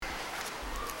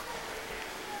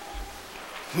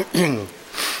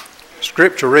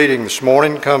Scripture reading this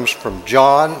morning comes from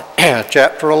John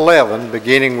chapter 11,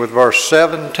 beginning with verse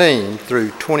 17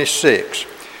 through 26.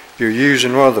 If you're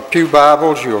using one of the Pew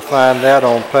Bibles, you'll find that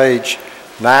on page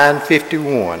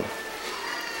 951.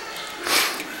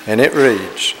 And it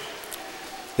reads,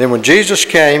 "Then when Jesus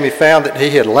came, he found that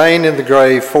he had lain in the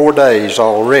grave 4 days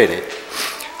already.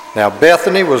 Now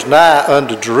Bethany was nigh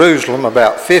unto Jerusalem,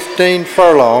 about 15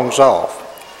 furlongs off.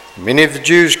 Many of the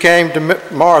Jews came to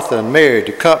Martha and Mary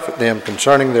to comfort them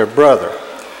concerning their brother.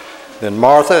 Then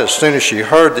Martha, as soon as she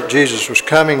heard that Jesus was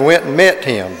coming, went and met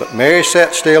him, but Mary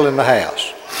sat still in the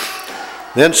house.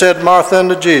 Then said Martha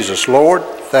unto Jesus, Lord,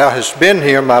 if thou hadst been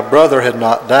here, my brother had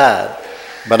not died.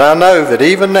 But I know that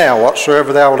even now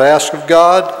whatsoever thou wilt ask of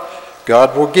God,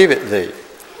 God will give it thee.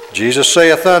 Jesus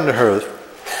saith unto her,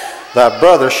 Thy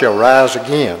brother shall rise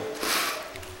again.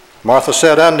 Martha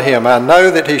said unto him, I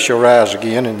know that he shall rise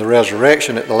again in the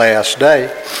resurrection at the last day.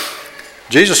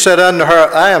 Jesus said unto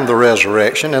her, I am the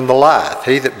resurrection and the life.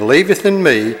 He that believeth in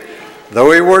me, though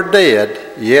he were dead,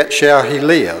 yet shall he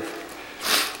live.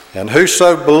 And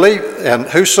whosoever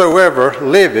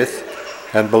liveth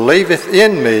and believeth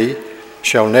in me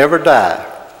shall never die.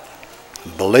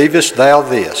 Believest thou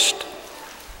this?"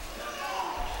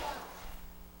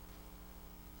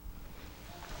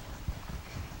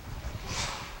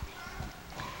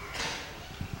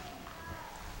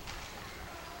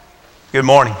 Good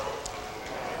morning.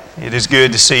 It is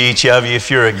good to see each of you.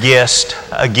 If you're a guest,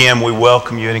 again, we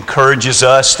welcome you. It encourages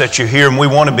us that you're here, and we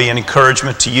want to be an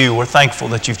encouragement to you. We're thankful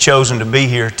that you've chosen to be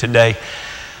here today.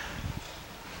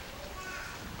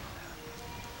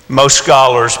 Most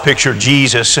scholars picture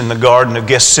Jesus in the Garden of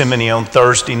Gethsemane on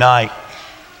Thursday night.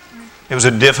 It was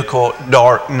a difficult,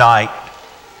 dark night.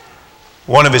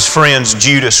 One of his friends,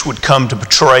 Judas, would come to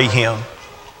betray him.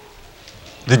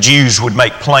 The Jews would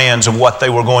make plans of what they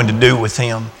were going to do with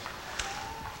him.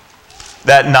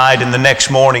 That night and the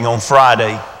next morning on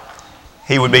Friday,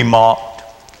 he would be mocked.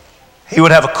 He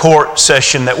would have a court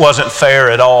session that wasn't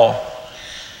fair at all.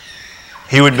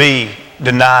 He would be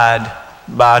denied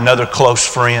by another close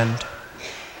friend.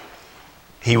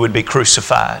 He would be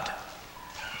crucified.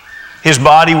 His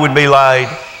body would be laid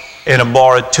in a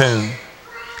borrowed tomb.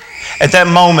 At that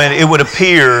moment, it would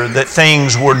appear that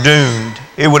things were doomed.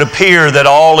 It would appear that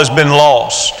all has been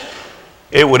lost.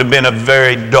 It would have been a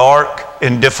very dark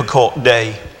and difficult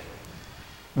day.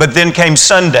 But then came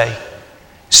Sunday.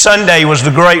 Sunday was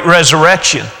the great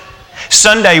resurrection.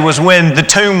 Sunday was when the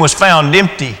tomb was found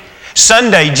empty.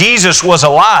 Sunday, Jesus was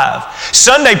alive.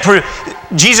 Sunday,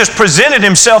 Jesus presented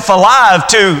himself alive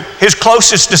to his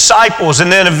closest disciples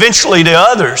and then eventually to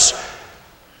others.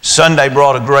 Sunday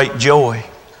brought a great joy.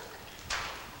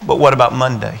 But what about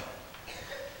Monday?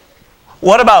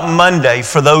 What about Monday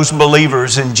for those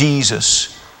believers in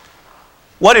Jesus?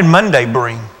 What did Monday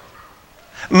bring?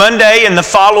 Monday and the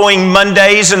following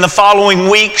Mondays and the following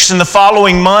weeks and the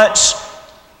following months,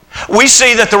 we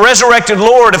see that the resurrected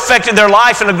Lord affected their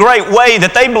life in a great way,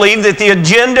 that they believed that the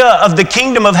agenda of the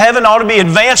kingdom of heaven ought to be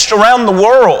advanced around the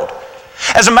world.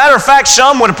 As a matter of fact,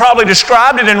 some would have probably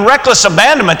described it in reckless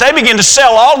abandonment. They began to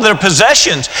sell all of their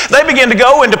possessions. They began to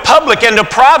go into public and to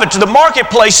private, to the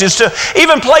marketplaces, to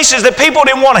even places that people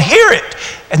didn't want to hear it.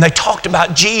 And they talked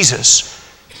about Jesus.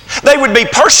 They would be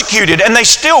persecuted and they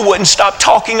still wouldn't stop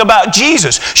talking about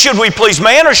Jesus. Should we please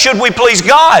man or should we please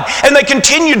God? And they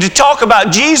continued to talk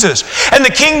about Jesus. And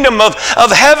the kingdom of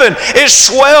heaven is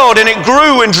swelled and it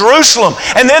grew in Jerusalem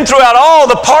and then throughout all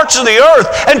the parts of the earth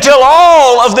until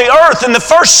all of the earth in the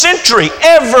first century,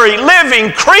 every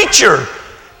living creature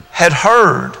had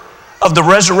heard of the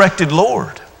resurrected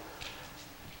Lord.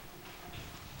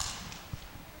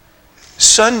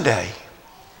 Sunday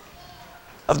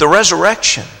of the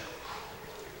resurrection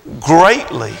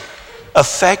greatly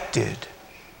affected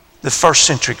the first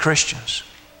century Christians.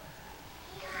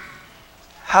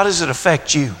 How does it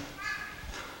affect you?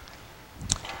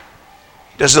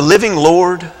 Does the living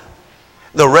Lord,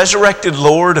 the resurrected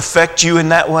Lord, affect you in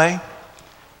that way?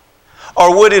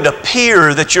 Or would it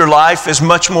appear that your life is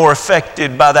much more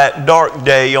affected by that dark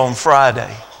day on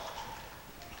Friday?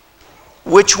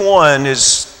 Which one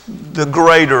is the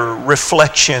greater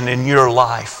reflection in your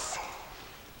life?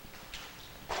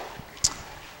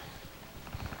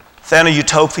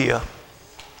 Thanatophobia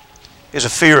is a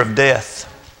fear of death.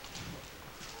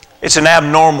 It's an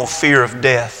abnormal fear of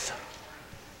death.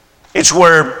 It's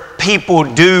where people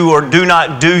do or do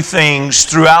not do things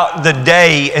throughout the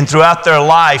day and throughout their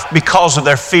life because of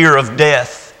their fear of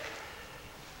death.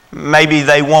 Maybe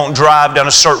they won't drive down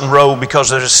a certain road because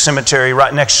there's a cemetery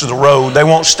right next to the road. They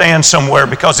won't stand somewhere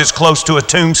because it's close to a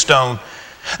tombstone.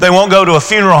 They won't go to a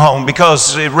funeral home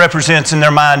because it represents in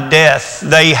their mind death.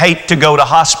 They hate to go to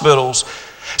hospitals.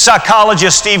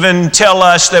 Psychologists even tell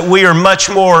us that we are much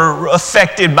more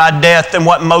affected by death than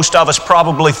what most of us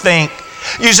probably think.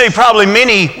 You see, probably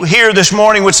many here this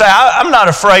morning would say, I'm not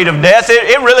afraid of death.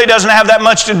 It really doesn't have that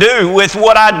much to do with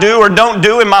what I do or don't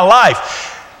do in my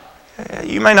life.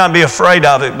 You may not be afraid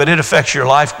of it, but it affects your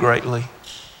life greatly.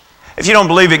 If you don't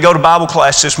believe it, go to Bible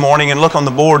class this morning and look on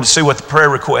the board to see what the prayer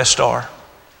requests are.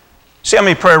 See how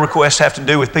many prayer requests have to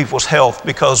do with people's health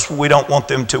because we don't want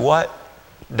them to what?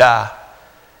 Die.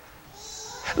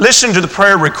 Listen to the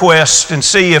prayer request and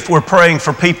see if we're praying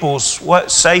for people's what?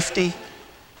 Safety?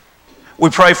 We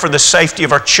pray for the safety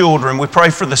of our children. We pray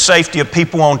for the safety of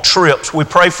people on trips. We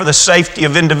pray for the safety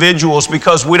of individuals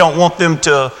because we don't want them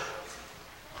to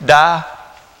die.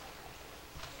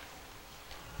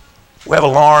 We have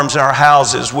alarms in our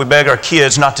houses. We beg our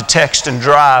kids not to text and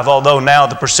drive, although now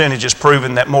the percentage has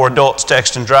proven that more adults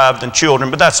text and drive than children,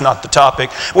 but that's not the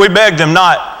topic. We beg them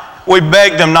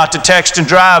not to text and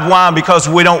drive. Why? Because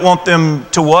we don't want them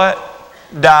to what?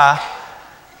 Die.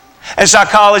 And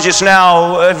psychologists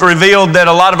now have revealed that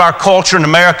a lot of our culture in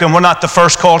America, and we're not the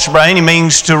first culture by any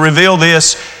means to reveal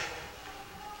this,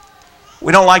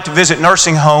 we don't like to visit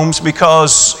nursing homes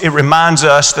because it reminds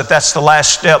us that that's the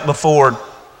last step before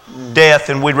death,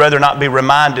 and we'd rather not be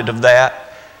reminded of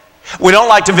that. We don't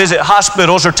like to visit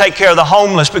hospitals or take care of the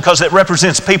homeless because it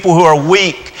represents people who are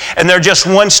weak and they're just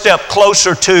one step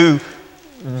closer to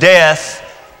death,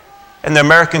 and the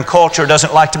American culture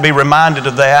doesn't like to be reminded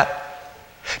of that.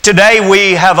 Today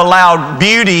we have allowed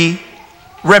beauty,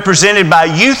 represented by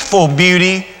youthful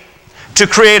beauty, to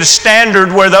create a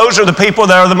standard where those are the people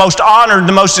that are the most honored,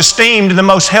 the most esteemed, and the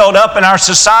most held up in our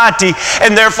society.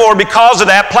 And therefore, because of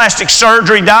that, plastic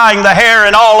surgery, dyeing the hair,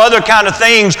 and all other kind of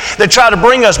things that try to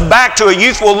bring us back to a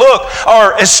youthful look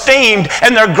are esteemed,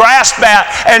 and they're grasped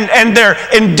at, and they're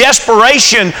in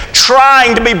desperation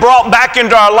trying to be brought back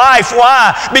into our life.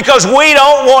 Why? Because we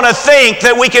don't want to think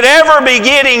that we could ever be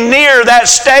getting near that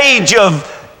stage of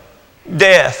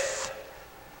death.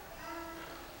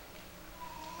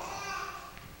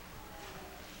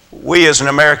 We as an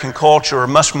American culture are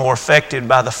much more affected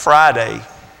by the Friday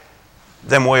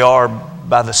than we are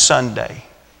by the Sunday.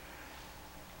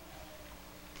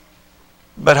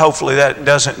 But hopefully that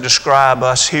doesn't describe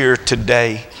us here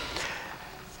today.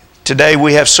 Today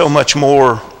we have so much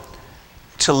more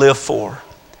to live for.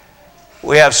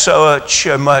 We have such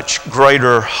a much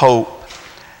greater hope.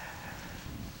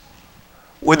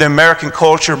 Would the American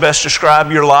culture best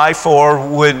describe your life, or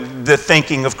would the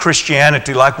thinking of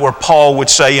Christianity, like where Paul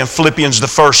would say in Philippians, the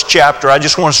first chapter? I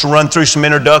just want us to run through some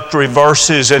introductory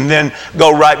verses and then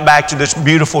go right back to this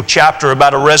beautiful chapter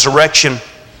about a resurrection.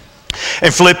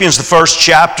 In Philippians, the first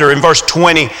chapter, in verse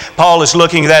 20, Paul is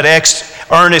looking at that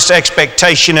earnest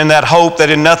expectation and that hope that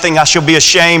in nothing I shall be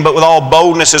ashamed, but with all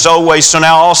boldness as always. So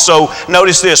now also,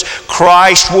 notice this,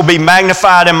 Christ will be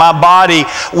magnified in my body,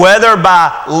 whether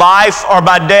by life or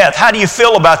by death. How do you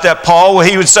feel about that, Paul? Well,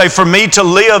 he would say, for me to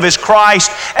live is Christ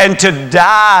and to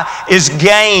die is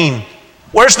gain.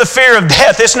 Where's the fear of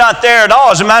death? It's not there at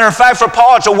all. As a matter of fact, for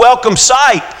Paul, it's a welcome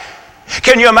sight.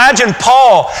 Can you imagine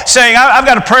Paul saying, I've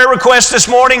got a prayer request this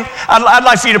morning. I'd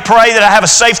like for you to pray that I have a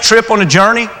safe trip on a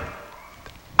journey.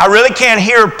 I really can't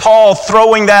hear Paul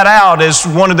throwing that out as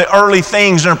one of the early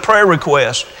things in a prayer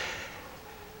request.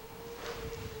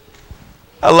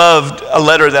 I loved a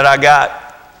letter that I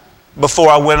got before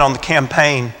I went on the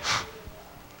campaign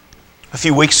a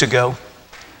few weeks ago.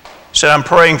 It said, I'm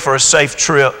praying for a safe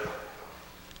trip.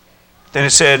 Then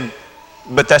it said,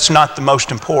 but that's not the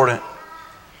most important.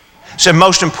 It said,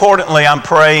 most importantly, I'm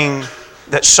praying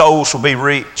that souls will be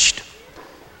reached.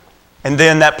 And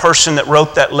then that person that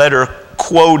wrote that letter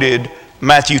quoted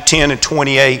Matthew 10 and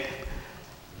 28.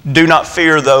 Do not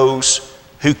fear those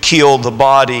who kill the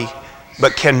body,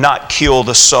 but cannot kill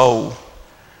the soul.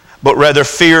 But rather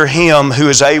fear him who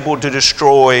is able to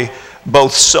destroy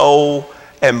both soul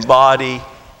and body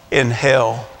in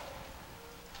hell.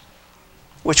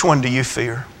 Which one do you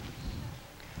fear?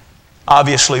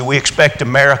 Obviously, we expect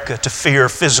America to fear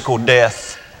physical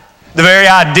death. The very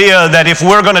idea that if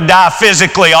we're going to die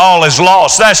physically, all is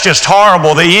lost. That's just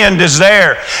horrible. The end is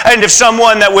there. And if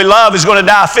someone that we love is going to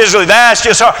die physically, that's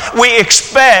just horrible. We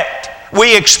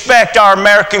expect our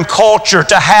American culture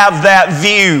to have that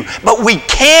view. But we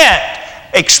can't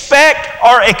expect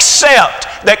or accept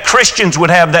that Christians would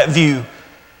have that view.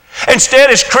 Instead,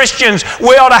 as Christians,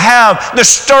 we ought to have the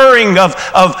stirring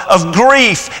of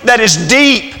grief that is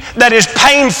deep, that is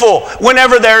painful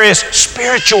whenever there is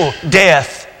spiritual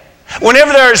death.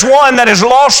 Whenever there is one that has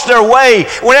lost their way,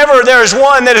 whenever there is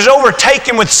one that is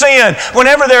overtaken with sin,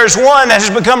 whenever there is one that has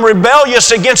become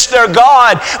rebellious against their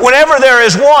God, whenever there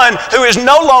is one who is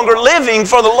no longer living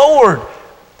for the Lord.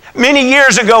 Many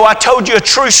years ago, I told you a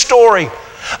true story.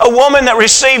 A woman that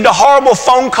received a horrible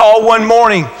phone call one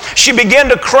morning. She began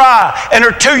to cry, and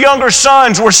her 2 younger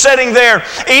sons were sitting there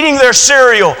eating their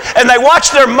cereal, and they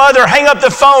watched their mother hang up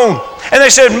the phone, and they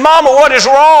said, "Mama, what is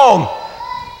wrong?"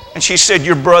 And she said,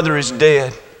 "Your brother is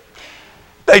dead."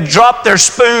 They dropped their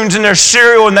spoons and their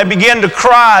cereal, and they began to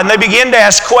cry, and they began to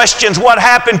ask questions. What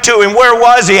happened to him? Where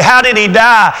was he? How did he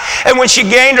die? And when she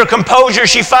gained her composure,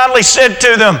 she finally said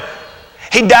to them,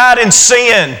 "He died in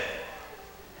sin.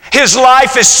 His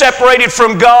life is separated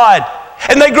from God."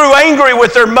 And they grew angry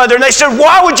with their mother, and they said,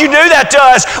 "Why would you do that to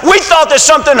us? We thought that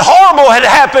something horrible had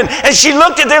happened." And she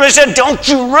looked at them and said, "Don't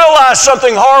you realize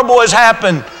something horrible has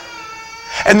happened?"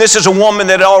 And this is a woman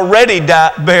that had already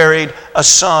buried a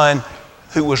son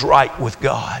who was right with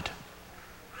God.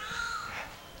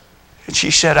 And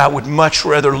she said, "I would much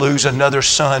rather lose another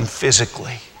son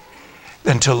physically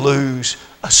than to lose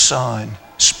a son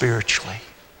spiritually."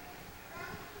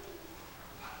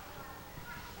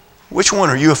 Which one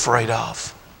are you afraid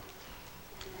of?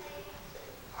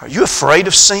 Are you afraid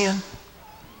of sin?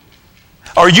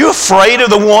 Are you afraid of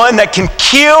the one that can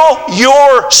kill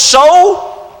your soul?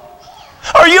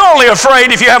 Are you only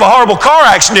afraid if you have a horrible car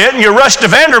accident and you're rushed to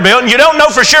Vanderbilt and you don't know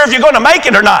for sure if you're going to make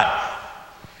it or not?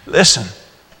 Listen,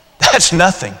 that's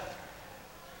nothing.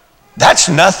 That's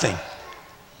nothing.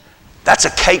 That's a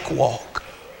cakewalk.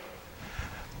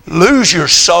 Lose your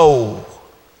soul.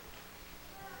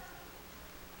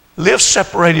 Live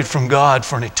separated from God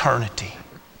for an eternity.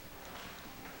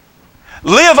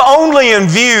 Live only in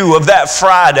view of that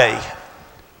Friday,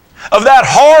 of that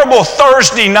horrible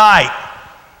Thursday night.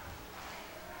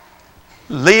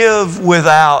 Live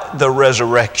without the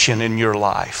resurrection in your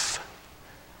life.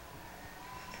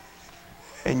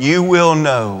 And you will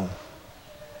know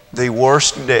the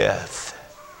worst death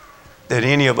that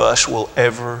any of us will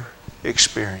ever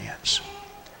experience.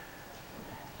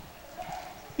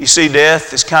 You see,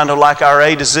 death is kind of like our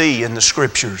A to Z in the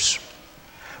Scriptures.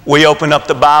 We open up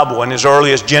the Bible, and as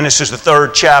early as Genesis, the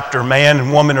 3rd chapter, man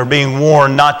and woman are being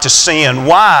warned not to sin.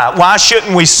 Why? Why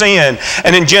shouldn't we sin?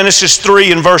 And in Genesis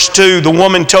 3 and verse 2, the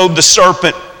woman told the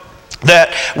serpent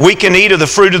that we can eat of the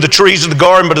fruit of the trees of the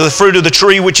garden, but of the fruit of the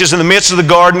tree which is in the midst of the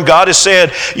garden, God has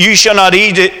said, you shall not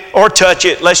eat it or touch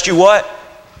it, lest you what?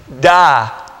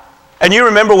 Die. And you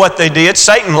remember what they did.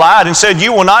 Satan lied and said,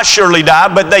 you will not surely die,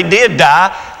 but they did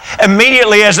die.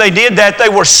 Immediately as they did that, they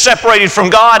were separated from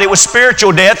God. It was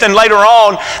spiritual death, and later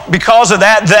on, because of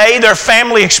that, their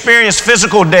family experienced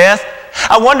physical death.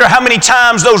 I wonder how many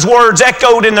times those words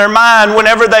echoed in their mind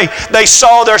whenever they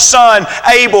saw their son,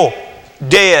 Abel,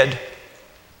 dead.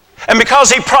 And because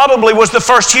he probably was the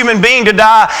first human being to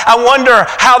die, I wonder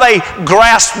how they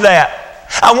grasped that.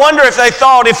 I wonder if they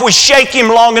thought if we shake him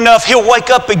long enough, he'll wake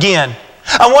up again.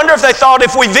 I wonder if they thought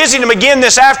if we visit him again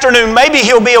this afternoon, maybe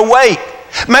he'll be awake.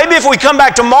 Maybe if we come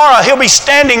back tomorrow, he'll be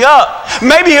standing up.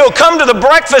 Maybe he'll come to the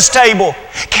breakfast table.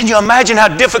 Can you imagine how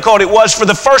difficult it was for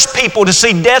the first people to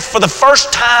see death for the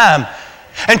first time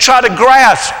and try to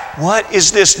grasp, what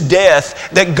is this death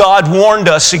that God warned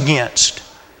us against?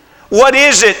 What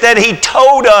is it that He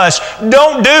told us,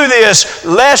 don't do this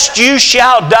lest you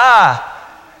shall die?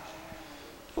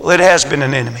 Well, it has been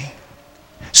an enemy.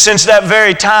 Since that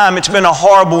very time, it's been a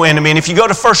horrible enemy. And if you go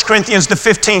to 1 Corinthians, the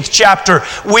 15th chapter,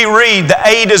 we read the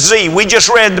A to Z. We just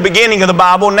read the beginning of the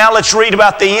Bible. Now let's read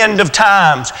about the end of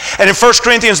times. And in 1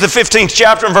 Corinthians, the 15th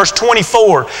chapter, in verse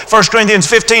 24, 1 Corinthians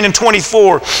 15 and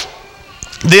 24,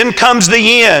 then comes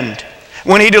the end,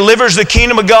 when He delivers the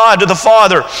kingdom of God to the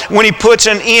Father, when He puts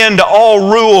an end to all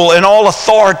rule and all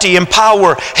authority and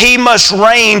power. He must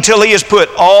reign till He has put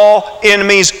all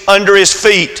enemies under His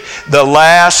feet. The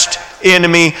last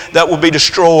enemy that will be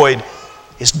destroyed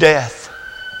is death.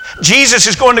 Jesus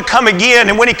is going to come again,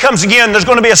 and when He comes again, there's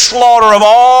going to be a slaughter of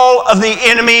all of the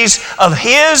enemies of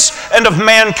His and of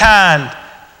mankind.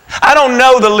 I don't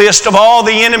know the list of all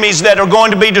the enemies that are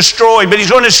going to be destroyed, but He's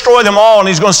going to destroy them all, and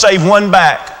He's going to save one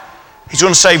back. He's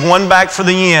going to save one back for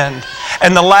the end.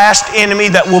 And the last enemy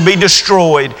that will be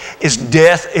destroyed is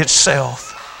death itself.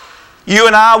 You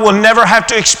and I will never have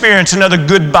to experience another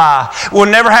goodbye. We'll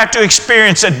never have to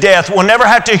experience a death. We'll never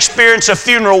have to experience a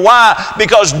funeral. Why?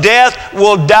 Because death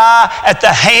will die at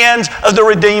the hands of the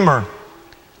Redeemer.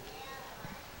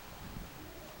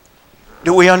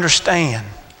 Do we understand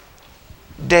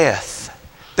death,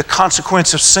 the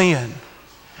consequence of sin?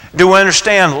 Do we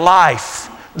understand life,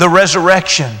 the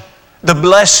resurrection, the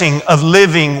blessing of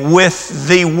living with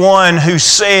the one who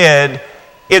said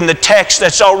in the text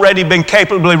that's already been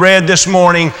capably read this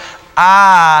morning,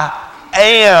 I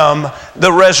am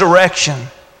the resurrection.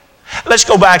 Let's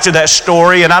go back to that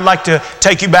story, and I'd like to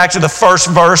take you back to the first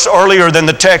verse earlier than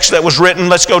the text that was written.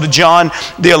 Let's go to John,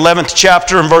 the 11th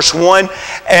chapter and verse 1.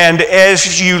 And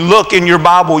as you look in your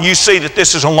Bible, you see that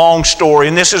this is a long story.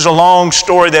 And this is a long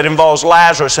story that involves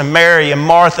Lazarus and Mary and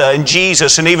Martha and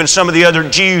Jesus and even some of the other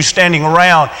Jews standing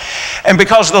around. And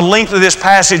because of the length of this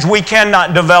passage, we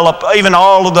cannot develop even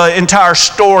all of the entire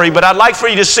story. But I'd like for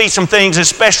you to see some things,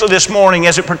 especially this morning,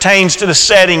 as it pertains to the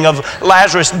setting of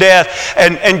Lazarus' death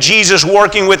and Jesus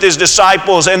working with his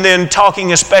disciples, and then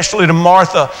talking especially to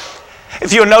Martha.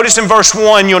 If you'll notice in verse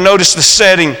 1, you'll notice the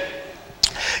setting.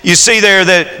 You see there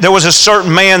that there was a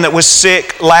certain man that was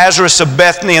sick, Lazarus of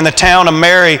Bethany, in the town of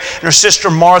Mary and her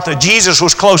sister Martha. Jesus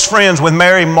was close friends with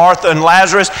Mary, Martha, and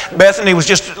Lazarus. Bethany was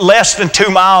just less than 2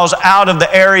 miles out of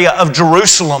the area of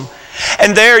Jerusalem.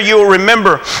 And there you'll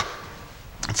remember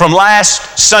from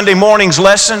last Sunday morning's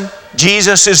lesson,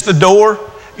 Jesus is the door.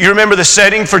 You remember the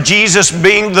setting for Jesus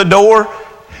being the door?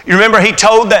 You remember he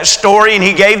told that story and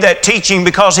he gave that teaching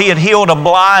because he had healed a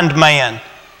blind man.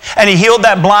 And he healed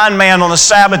that blind man on the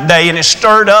Sabbath day, and it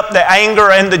stirred up the anger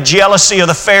and the jealousy of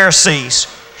the Pharisees.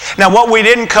 Now, what we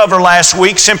didn't cover last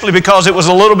week, simply because it was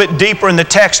a little bit deeper in the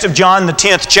text of John, the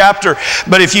 10th chapter,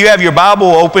 but if you have your Bible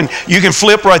open, you can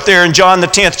flip right there in John, the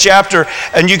 10th chapter,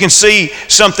 and you can see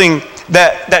something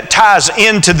that ties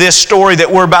into this story that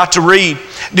we're about to read.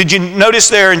 Did you notice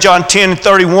there in John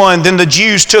 10:31, then the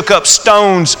Jews took up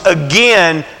stones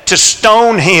again to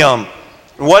stone him.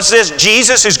 What's this?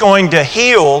 Jesus is going to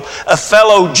heal a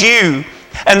fellow Jew,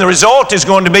 and the result is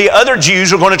going to be other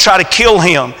Jews are going to try to kill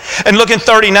him. And look in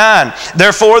 39.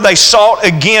 Therefore they sought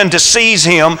again to seize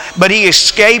him, but he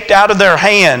escaped out of their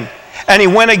hand. And he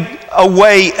went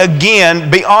away again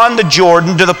beyond the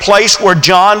Jordan to the place where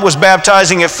John was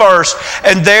baptizing at first,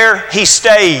 and there he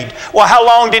stayed. Well, how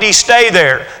long did he stay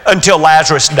there? Until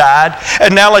Lazarus died.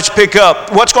 And now let's pick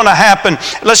up. What's going to happen?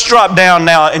 Let's drop down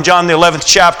now in John the 11th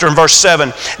chapter and verse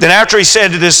 7. Then after he said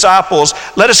to the disciples,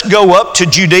 let us go up to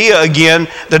Judea again,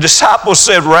 the disciples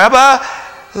said, Rabbi,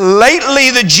 lately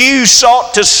the Jews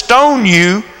sought to stone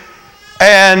you,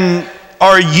 and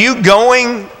are you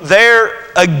going there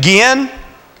again?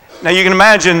 Now you can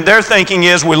imagine their thinking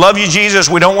is, we love you, Jesus,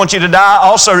 we don't want you to die.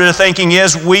 Also their thinking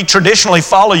is, we traditionally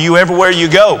follow you everywhere you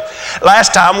go.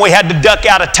 Last time we had to duck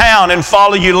out of town and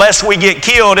follow you lest we get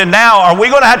killed, and now are we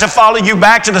going to have to follow you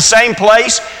back to the same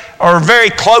place, or very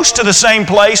close to the same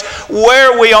place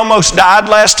where we almost died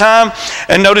last time?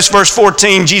 And notice verse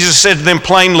 14, Jesus said to them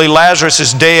plainly, Lazarus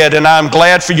is dead, and I am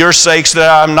glad for your sakes that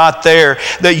I am not there,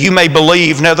 that you may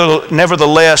believe.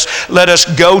 Nevertheless, let us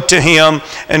go to him.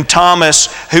 And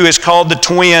Thomas, who is called the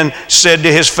twin, said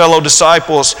to his fellow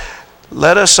disciples,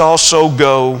 let us also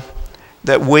go,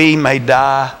 that we may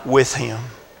die with him.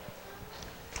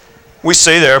 We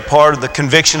see there part of the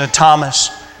conviction of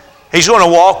Thomas. He's going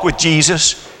to walk with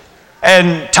Jesus.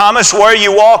 And Thomas, where are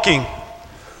you walking?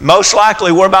 Most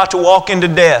likely we're about to walk into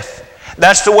death.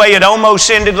 That's the way it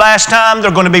almost ended last time. They're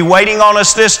going to be waiting on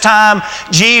us this time.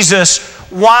 Jesus,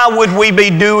 why would we be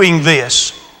doing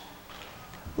this?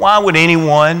 Why would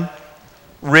anyone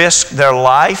risk their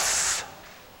life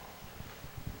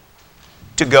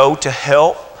to go to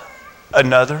help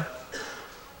another?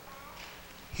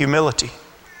 Humility.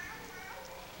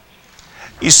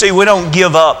 You see, we don't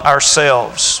give up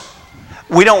ourselves.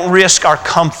 We don't risk our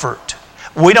comfort.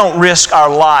 We don't risk our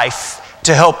life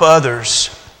to help others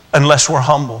unless we're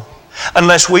humble,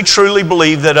 unless we truly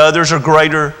believe that others are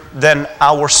greater than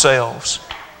ourselves.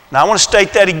 Now I want to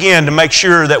state that again to make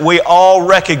sure that we all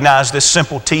recognize this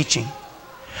simple teaching.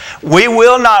 We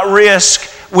will not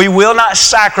risk, we will not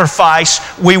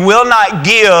sacrifice, we will not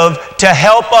give to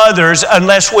help others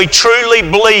unless we truly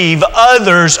believe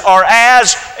others are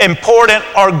as important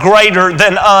or greater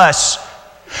than us.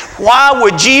 Why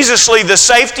would Jesus leave the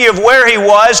safety of where he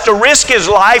was to risk his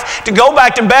life to go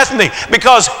back to Bethany?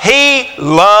 Because he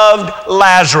loved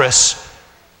Lazarus.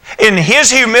 In his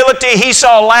humility, he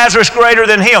saw Lazarus greater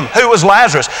than him. Who was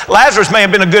Lazarus? Lazarus may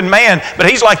have been a good man, but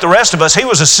he's like the rest of us. He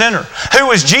was a sinner. Who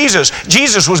was Jesus?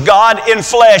 Jesus was God in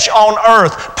flesh on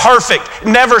earth, perfect,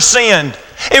 never sinned.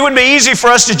 It would be easy for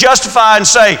us to justify and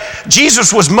say,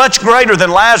 Jesus was much greater than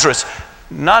Lazarus.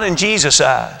 Not in Jesus'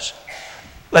 eyes.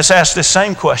 Let's ask this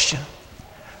same question.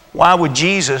 Why would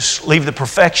Jesus leave the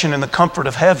perfection and the comfort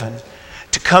of heaven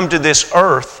to come to this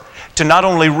earth to not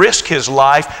only risk his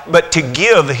life, but to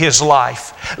give his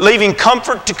life? Leaving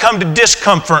comfort to come to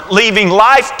discomfort, leaving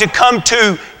life to come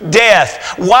to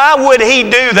death. Why would he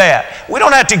do that? We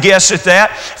don't have to guess at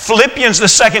that. Philippians, the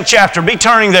 2nd chapter. Be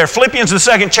turning there. Philippians, the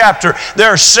 2nd chapter. There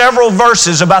are several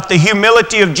verses about the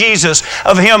humility of Jesus,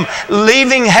 of Him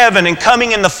leaving heaven and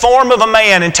coming in the form of a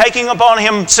man and taking upon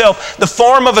Himself the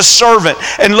form of a servant.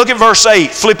 And look at verse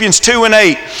 8, Philippians 2 and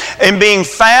 8. And being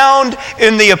found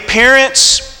in the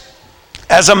appearance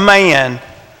as a man,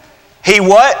 He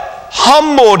what?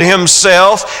 Humbled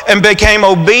Himself and became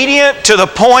obedient to the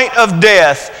point of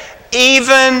death,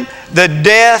 even the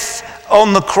death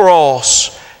on the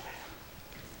cross.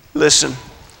 Listen,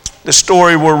 the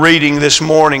story we're reading this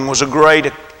morning was a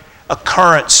great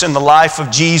occurrence in the life of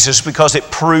Jesus because it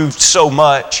proved so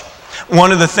much.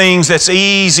 One of the things that's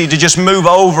easy to just move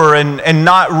over and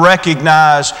not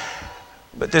recognize,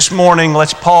 but this morning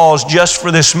let's pause just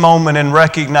for this moment and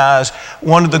recognize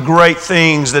one of the great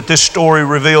things that this story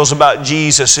reveals about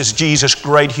Jesus is Jesus'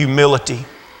 great humility.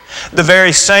 The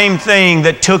very same thing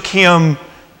that took Him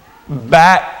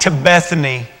back to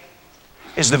Bethany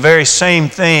is the very same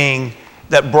thing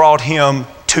that brought Him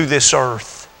to this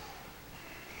earth.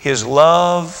 His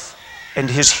love and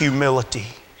His humility.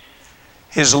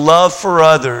 His love for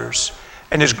others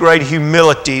and His great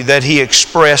humility that He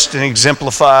expressed and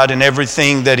exemplified in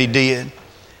everything that He did.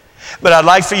 But I'd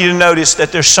like for you to notice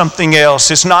that there's something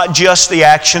else. It's not just the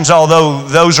actions, although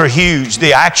those are huge.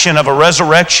 The action of a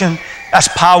resurrection, that's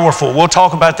powerful. We'll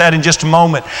talk about that in just a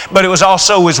moment. But it was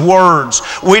also His words.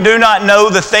 We do not know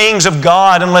the things of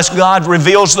God unless God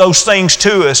reveals those things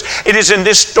to us. It is in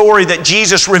this story that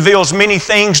Jesus reveals many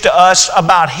things to us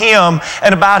about Him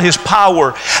and about His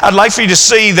power. I'd like for you to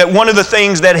see that one of the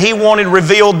things that He wanted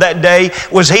revealed that day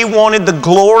was He wanted the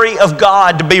glory of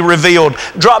God to be revealed.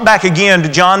 Drop back again to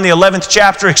John the 11th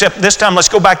chapter, except this time let's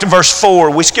go back to verse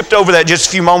 4. We skipped over that just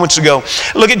a few moments ago.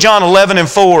 Look at John 11 and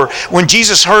 4. When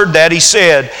Jesus heard that, He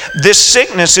said, "This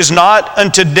sickness is not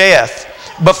unto death,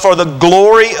 but for the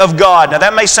glory of God." Now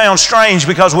that may sound strange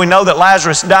because we know that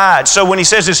Lazarus died. So when He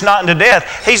says it's not unto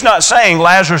death, He's not saying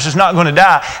Lazarus is not going to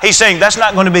die. He's saying that's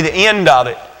not going to be the end of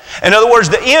it. In other words,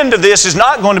 the end of this is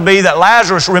not going to be that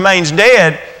Lazarus remains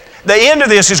dead. The end of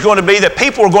this is going to be that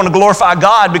people are going to glorify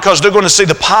God because they're going to see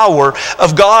the power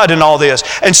of God in all this.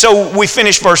 And so we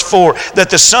finish verse 4,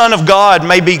 that the Son of God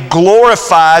may be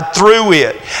glorified through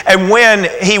it. And when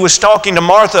He was talking to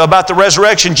Martha about the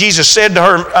resurrection, Jesus said to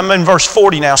her, I'm in verse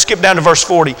 40 now, skip down to verse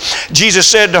 40. Jesus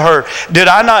said to her, "Did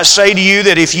I not say to you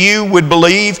that if you would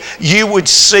believe, you would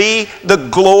see the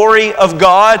glory of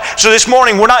God?" So this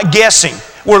morning we're not guessing.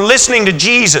 We're listening to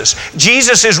Jesus.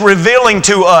 Jesus is revealing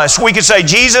to us. We could say,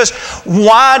 "Jesus,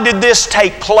 why did this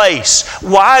take place?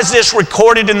 Why is this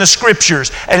recorded in the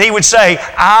Scriptures?" And He would say,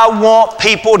 "I want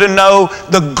people to know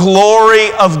the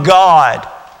glory of God."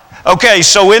 Okay,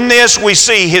 so in this we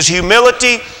see His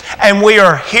humility and we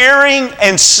are hearing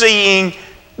and seeing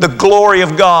the glory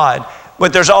of God.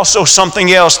 But there's also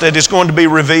something else that is going to be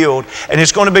revealed. And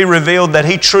it's going to be revealed that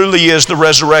He truly is the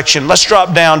resurrection. Let's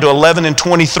drop down to 11 and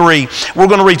 23. We're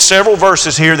going to read several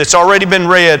verses here that's already been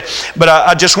read, but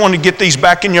I just want to get these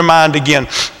back in your mind again.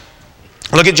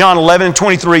 Look at John 11 and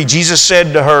 23. Jesus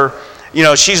said to her,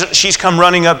 she's come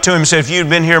running up to Him and said, "If you'd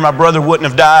been here, my brother wouldn't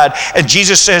have died." And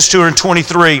Jesus says to her in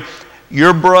 23,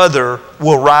 "Your brother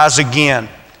will rise again."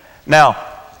 Now,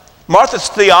 Martha's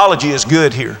theology is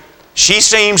good here. She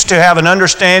seems to have an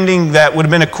understanding that would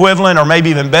have been equivalent or maybe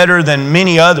even better than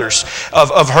many others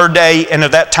of her day and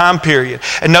of that time period.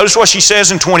 And notice what she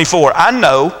says in 24. "I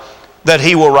know that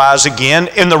He will rise again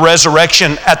in the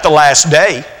resurrection at the last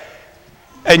day."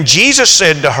 And Jesus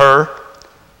said to her,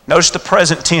 notice the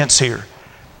present tense here,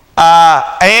 "I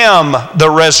am the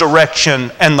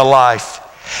resurrection and the life.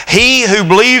 He who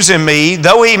believes in Me,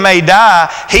 though he may die,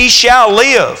 he shall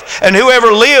live. And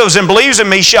whoever lives and believes in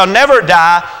Me shall never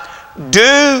die.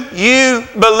 Do you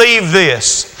believe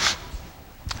this?"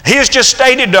 He has just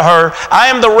stated to her, "I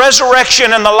am the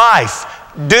resurrection and the life.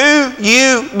 Do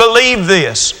you believe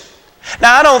this?"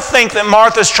 Now, I don't think that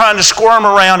Martha's trying to squirm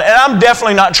around, and I'm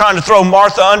definitely not trying to throw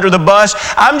Martha under the bus.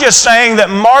 I'm just saying that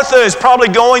Martha is probably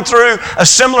going through a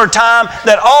similar time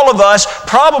that all of us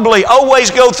probably always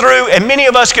go through, and many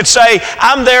of us could say,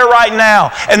 "I'm there right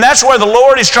now." And that's where the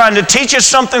Lord is trying to teach us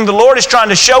something. The Lord is trying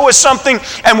to show us something,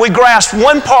 and we grasp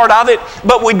one part of it,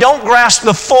 but we don't grasp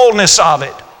the fullness of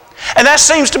it. And that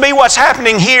seems to be what's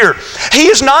happening here. He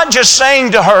is not just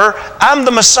saying to her, "I'm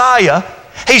the Messiah."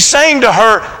 He's saying to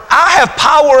her, "I have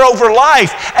power over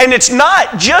life, and it's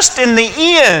not just in the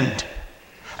end.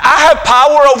 I have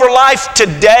power over life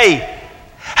today.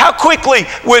 How quickly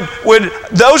would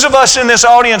those of us in this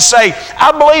audience say,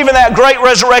 I believe in that great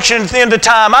resurrection at the end of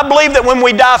time. I believe that when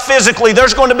we die physically,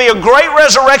 there's going to be a great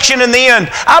resurrection in the end.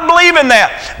 I believe in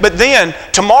that. But then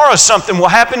tomorrow something will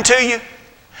happen to you,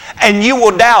 and you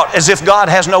will doubt as if God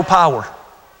has no power.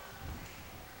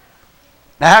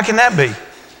 Now, how can that be?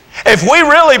 If we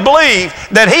really believe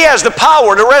that He has the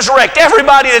power to resurrect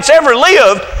everybody that's ever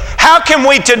lived, how can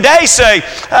we today say,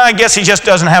 I guess He just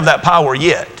doesn't have that power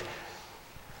yet?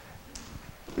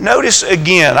 Notice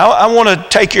again, I want to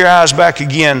take your eyes back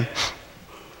again.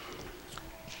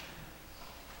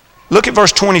 Look at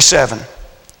verse 27.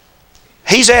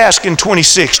 He's asked in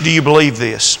 26, do you believe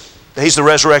this? He's the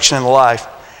resurrection and the life.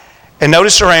 And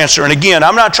notice her answer. And again,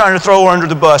 I'm not trying to throw her under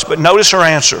the bus, but notice her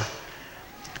answer.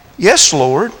 Yes,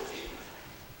 Lord.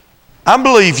 I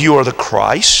believe you are the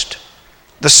Christ,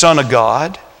 the Son of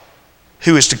God,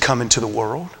 who is to come into the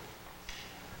world.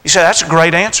 You say, that's a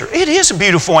great answer. It is a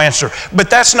beautiful answer,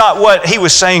 but that's not what He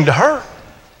was saying to her.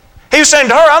 He was saying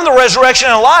to her, I'm the resurrection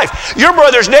and life. Your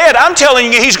brother's dead. I'm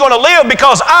telling you he's going to live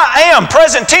because I am,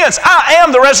 present tense, I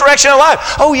am the resurrection and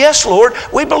life. Oh, yes, Lord,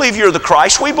 we believe you're the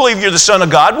Christ. We believe you're the Son of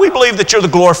God. We believe that you're the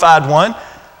glorified one.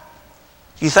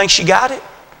 You think she got it?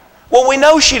 Well, we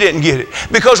know she didn't get it,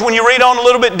 because when you read on a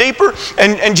little bit deeper,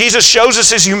 and Jesus shows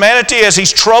us His humanity as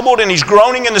He's troubled and He's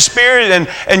groaning in the Spirit,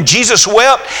 and Jesus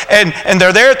wept, and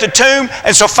they're there at the tomb,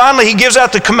 and so finally He gives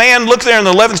out the command. Look there in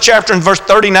the 11th chapter in verse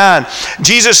 39.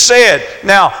 Jesus said,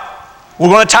 now, we're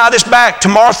going to tie this back to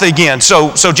Martha again,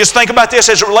 so just think about this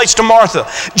as it relates to Martha.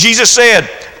 Jesus said,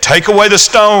 take away the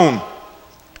stone.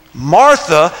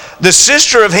 Martha, the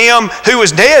sister of him who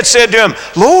was dead, said to Him,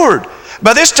 Lord,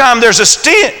 by this time there's a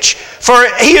stench, for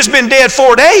he has been dead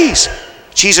 4 days.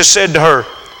 Jesus said to her,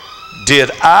 did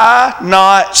I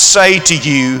not say to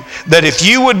you that if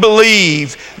you would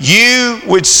believe, you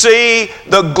would see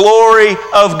the glory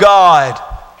of God?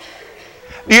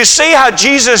 Do you see how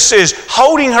Jesus is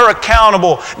holding her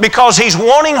accountable because He's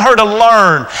wanting her to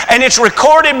learn? And it's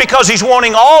recorded because He's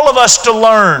wanting all of us to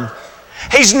learn.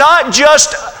 He's not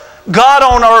just God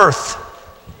on earth.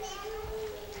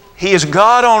 He is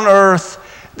God on earth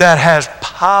that has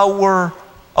power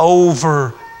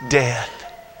over death.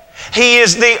 He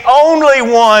is the only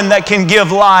one that can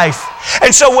give life.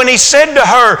 And so when He said to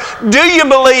her, do you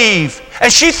believe?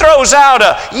 And she throws out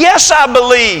a, yes, I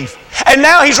believe. And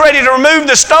now He's ready to remove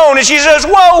the stone. And she says,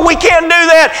 whoa, we can't do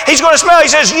that. He's going to smell. He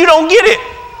says, you don't get it.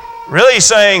 Really, He's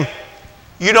saying,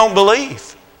 you don't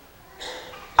believe.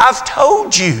 I've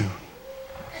told you.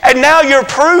 And now you're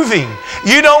proving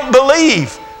you don't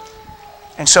believe.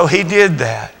 And so He did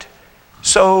that.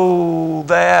 So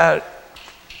that,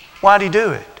 why'd He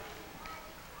do it?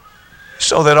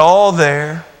 So that all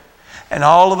there and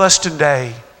all of us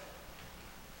today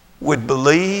would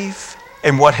believe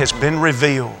in what has been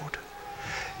revealed.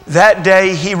 That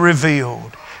day He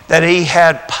revealed that He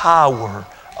had power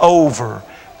over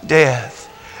death.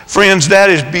 Friends,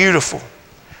 that is beautiful.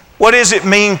 What does it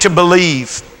mean to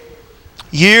believe?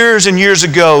 Years and years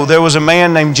ago, there was a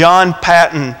man named John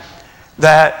Patton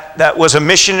that was a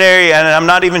missionary, and I'm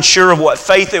not even sure of what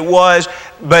faith it was,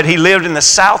 but he lived in the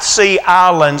South Sea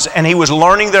Islands, and he was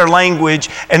learning their language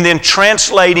and then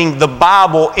translating the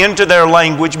Bible into their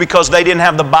language because they didn't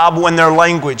have the Bible in their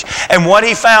language. And what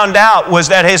he found out was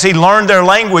that as he learned their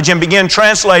language and began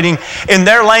translating in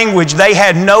their language, they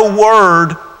had no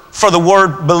word for the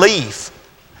word believe.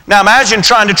 Now imagine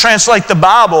trying to translate the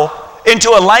Bible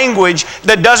into a language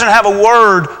that doesn't have a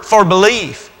word for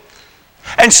believe.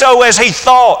 And so as he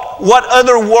thought, what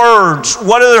other words,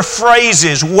 what other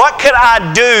phrases, what could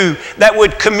I do that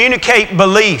would communicate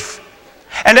belief?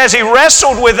 And as he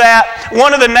wrestled with that,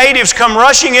 one of the natives come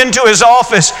rushing into his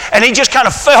office, and he just kind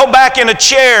of fell back in a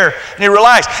chair and he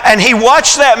relaxed. And he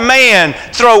watched that man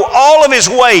throw all of his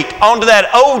weight onto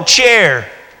that old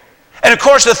chair. And of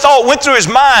course the thought went through his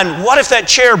mind, what if that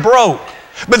chair broke?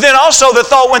 But then also the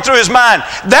thought went through his mind,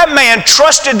 that man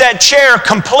trusted that chair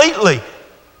completely.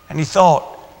 And he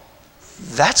thought,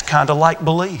 that's kind of like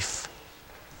belief.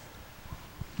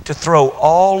 To throw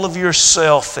all of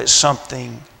yourself at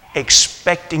something,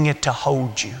 expecting it to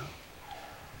hold you.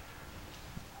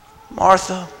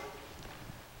 Martha,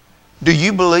 do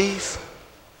you believe?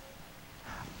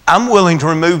 I'm willing to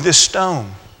remove this stone.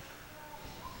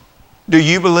 Do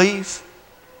you believe?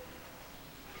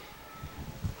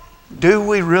 Do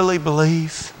we really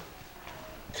believe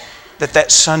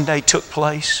that Sunday took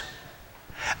place?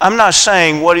 I'm not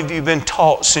saying what have you been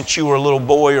taught since you were a little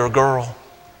boy or girl.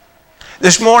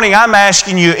 This morning I'm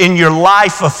asking you, in your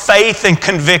life of faith and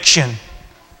conviction,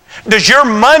 does your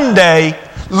Monday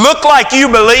look like you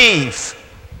believe?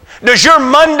 Does your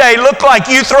Monday look like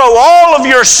you throw all of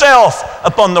yourself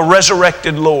upon the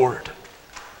resurrected Lord?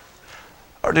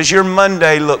 Or does your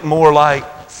Monday look more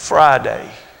like Friday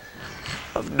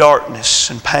of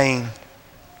darkness and pain?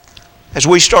 As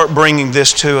we start bringing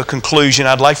this to a conclusion,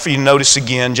 I'd like for you to notice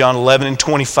again John 11 and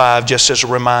 25 just as a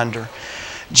reminder.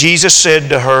 Jesus said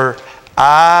to her,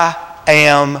 I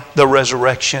am the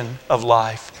resurrection of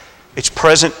life. It's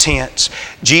present tense.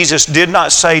 Jesus did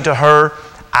not say to her,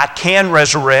 I can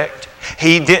resurrect.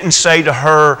 He didn't say to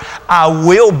her, I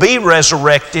will be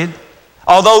resurrected.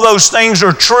 Although those things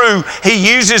are true,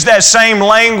 He uses that same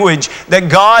language that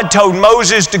God told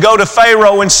Moses to go to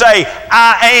Pharaoh and say,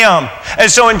 I am. And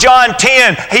so in John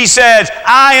 10, He says,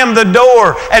 I am the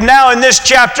door. And now in this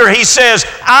chapter, He says,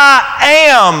 I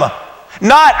am.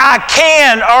 Not I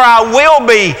can or I will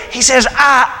be. He says,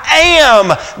 I am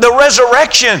the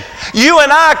resurrection. You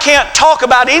and I can't talk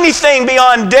about anything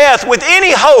beyond death with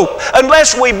any hope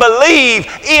unless we believe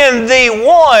in the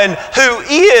one who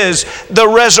is the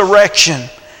resurrection.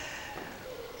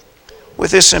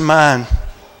 With this in mind,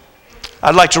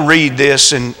 I'd like to read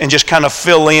this and just kind of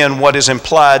fill in what is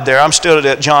implied there. I'm still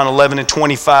at John 11 and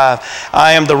 25.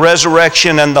 I am the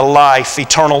resurrection and the life,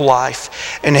 eternal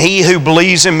life. And he who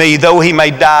believes in me, though he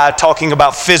may die, talking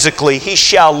about physically, he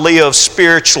shall live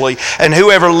spiritually. And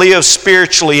whoever lives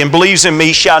spiritually and believes in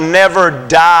me shall never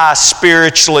die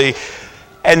spiritually.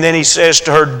 And then he says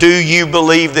to her, do you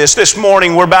believe this? This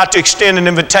morning we're about to extend an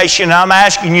invitation. And I'm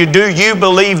asking you, do you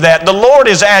believe that? The Lord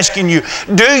is asking you,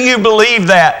 do you believe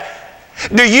that?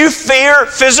 Do you fear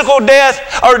physical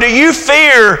death, or do you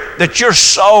fear that your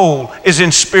soul is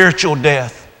in spiritual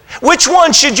death? Which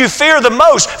one should you fear the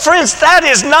most? Friends, that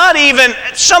is not even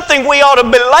something we ought to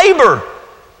belabor.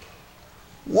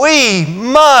 We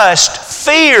must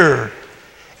fear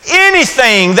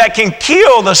anything that can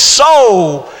kill the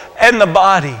soul and the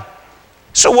body.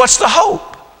 So what's the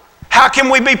hope? How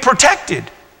can we be protected?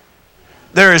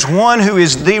 There is one who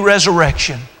is the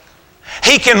resurrection.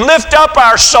 He can lift up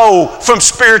our soul from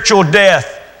spiritual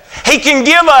death. He can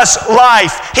give us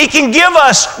life. He can give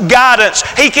us guidance.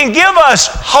 He can give us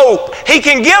hope. He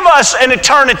can give us an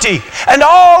eternity. And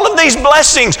all of these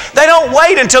blessings, they don't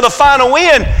wait until the final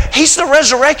end. He's the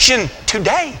resurrection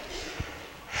today.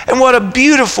 And what a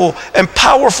beautiful and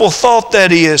powerful thought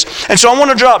that is. And so I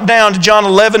want to drop down to John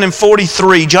 11 and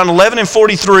 43. John 11 and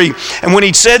 43. And when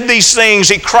he said these things,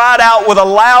 he cried out with a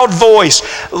loud voice,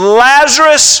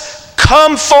 Lazarus,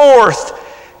 come forth.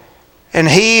 And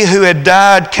he who had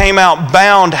died came out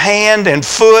bound hand and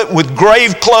foot with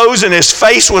grave clothes, and his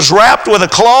face was wrapped with a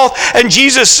cloth. And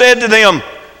Jesus said to them,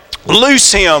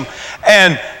 loose him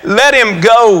and let him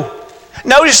go.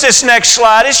 Notice this next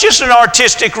slide. It's just an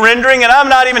artistic rendering, and I'm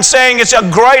not even saying it's a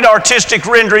great artistic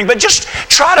rendering, but just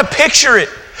try to picture it.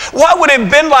 What would it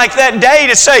have been like that day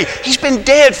to say, he's been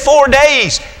dead 4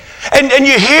 days? And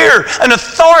you hear an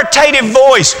authoritative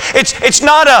voice. It's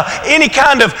not any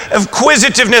kind of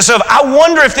inquisitiveness of, I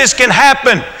wonder if this can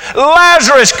happen.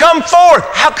 Lazarus, come forth.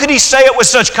 How could he say it with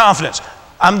such confidence?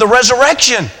 I'm the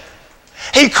resurrection.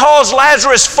 He calls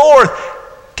Lazarus forth.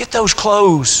 Get those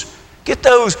clothes. Get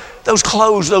those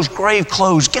clothes, those grave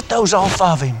clothes. Get those off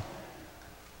of him.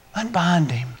 Unbind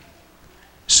him.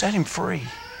 Set him free.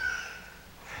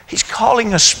 He's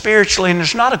calling us spiritually, and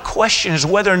there's not a question as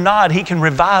whether or not He can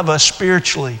revive us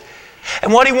spiritually.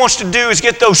 And what He wants to do is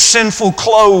get those sinful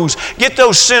clothes, get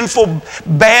those sinful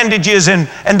bandages and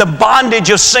the bondage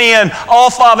of sin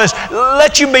off of us.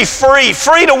 Let you be free.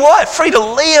 Free to what? Free to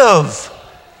live.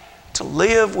 To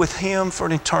live with Him for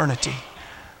an eternity.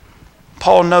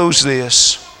 Paul knows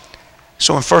this.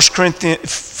 So in 1 Corinthians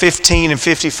 15 and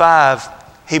 55,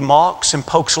 he mocks and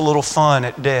pokes a little fun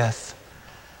at death.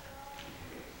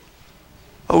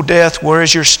 O death, where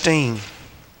is your sting?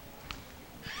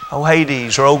 O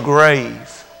Hades, or O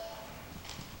grave,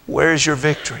 where is your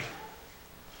victory?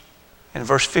 In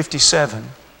verse 57,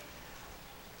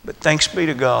 but thanks be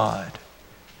to God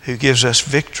who gives us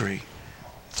victory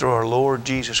through our Lord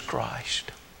Jesus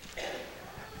Christ.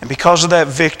 And because of that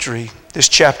victory, this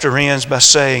chapter ends by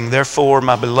saying, therefore,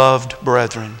 my beloved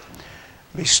brethren,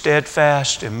 be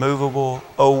steadfast, immovable,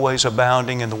 always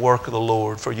abounding in the work of the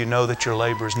Lord, for you know that your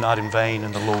labor is not in vain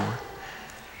in the Lord.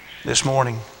 This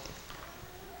morning,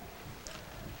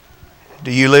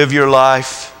 do you live your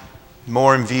life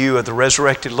more in view of the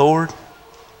resurrected Lord?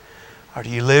 Or do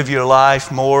you live your life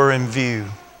more in view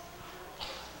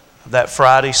of that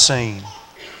Friday scene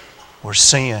where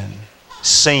sin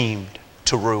seemed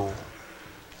to rule?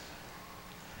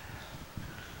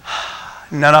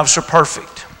 None of us are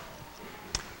perfect.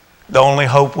 The only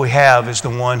hope we have is the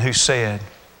one who said,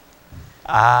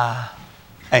 I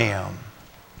am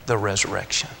the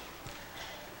resurrection.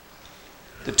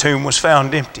 The tomb was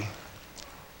found empty,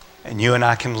 and you and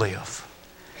I can live.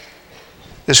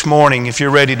 This morning, if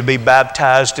you're ready to be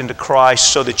baptized into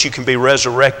Christ so that you can be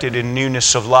resurrected in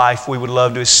newness of life, we would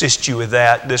love to assist you with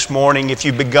that. This morning, if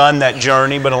you've begun that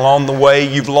journey, but along the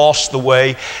way you've lost the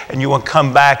way, and you want to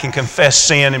come back and confess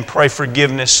sin and pray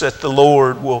forgiveness, that the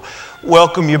Lord will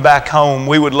welcome you back home,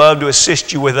 we would love to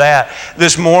assist you with that.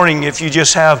 This morning, if you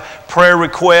just have prayer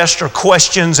requests or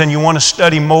questions and you want to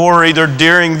study more, either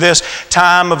during this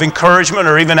time of encouragement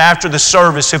or even after the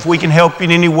service, if we can help you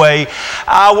in any way,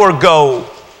 our goal,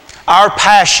 our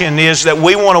passion is that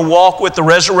we want to walk with the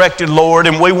resurrected Lord,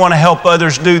 and we want to help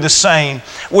others do the same.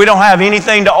 We don't have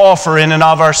anything to offer in and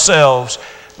of ourselves,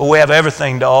 but we have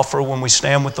everything to offer when we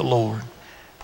stand with the Lord.